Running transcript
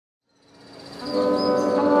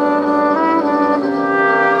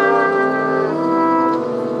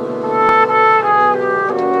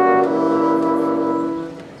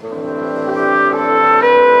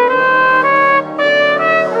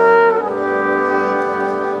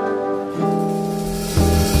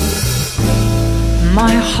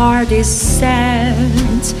heart is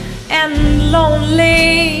sad and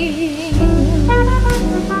lonely.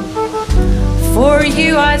 For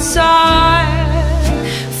you I sigh,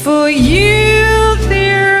 for you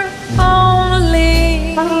dear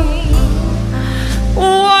only.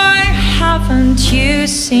 Why haven't you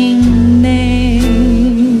seen it?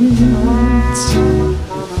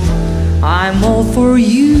 I'm all for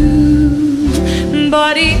you,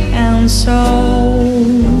 body and soul.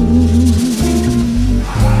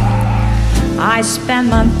 I spend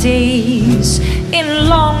my days in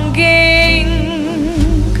longing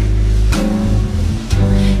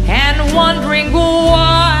and wondering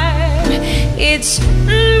why it's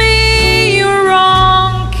me you're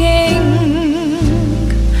wronging.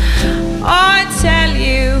 I tell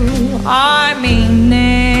you I mean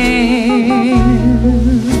it.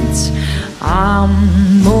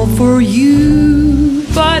 I'm all for you,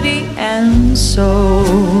 body and soul.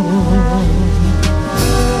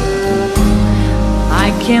 I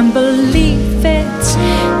can't believe it.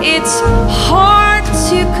 It's hard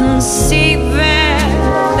to conceive it,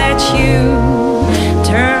 that you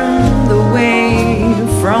turned away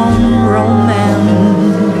from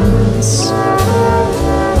romance.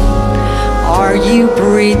 Are you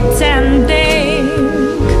pretending?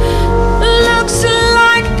 Looks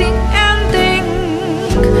like the ending.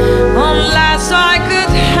 Unless I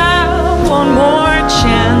could have one more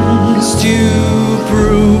chance to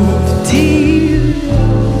prove, dear,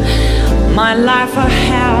 my life a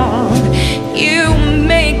hell you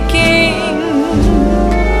making.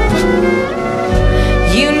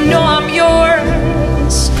 You know I'm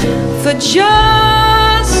yours for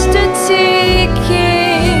just a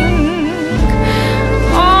taking.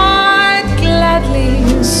 I'd gladly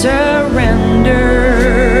surrender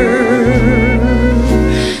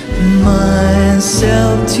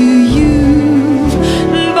myself to you,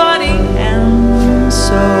 body and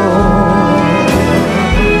soul.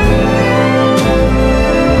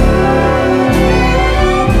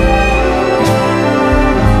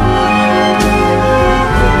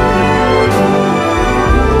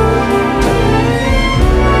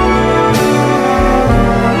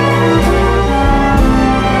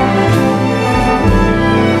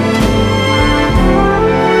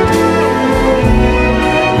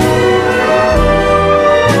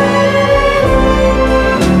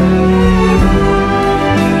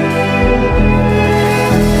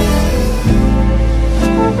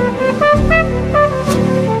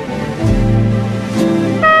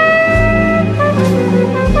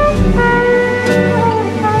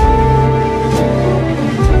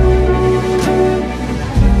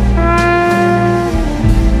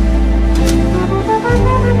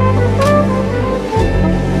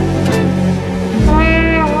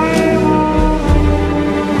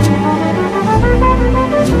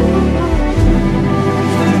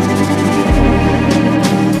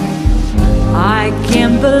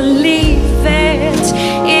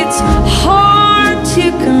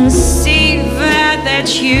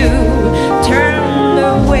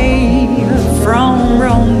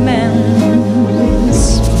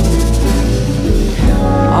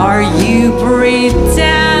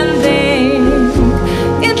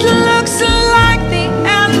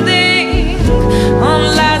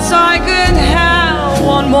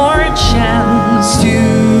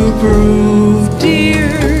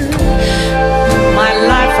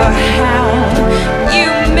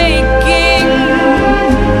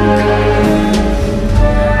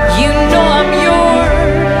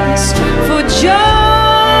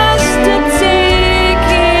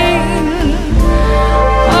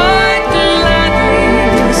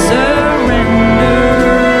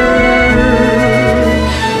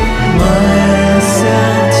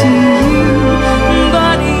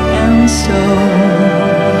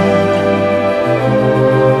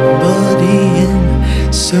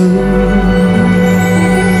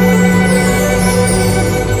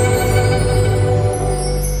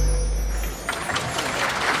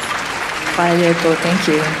 Thank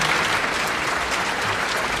you.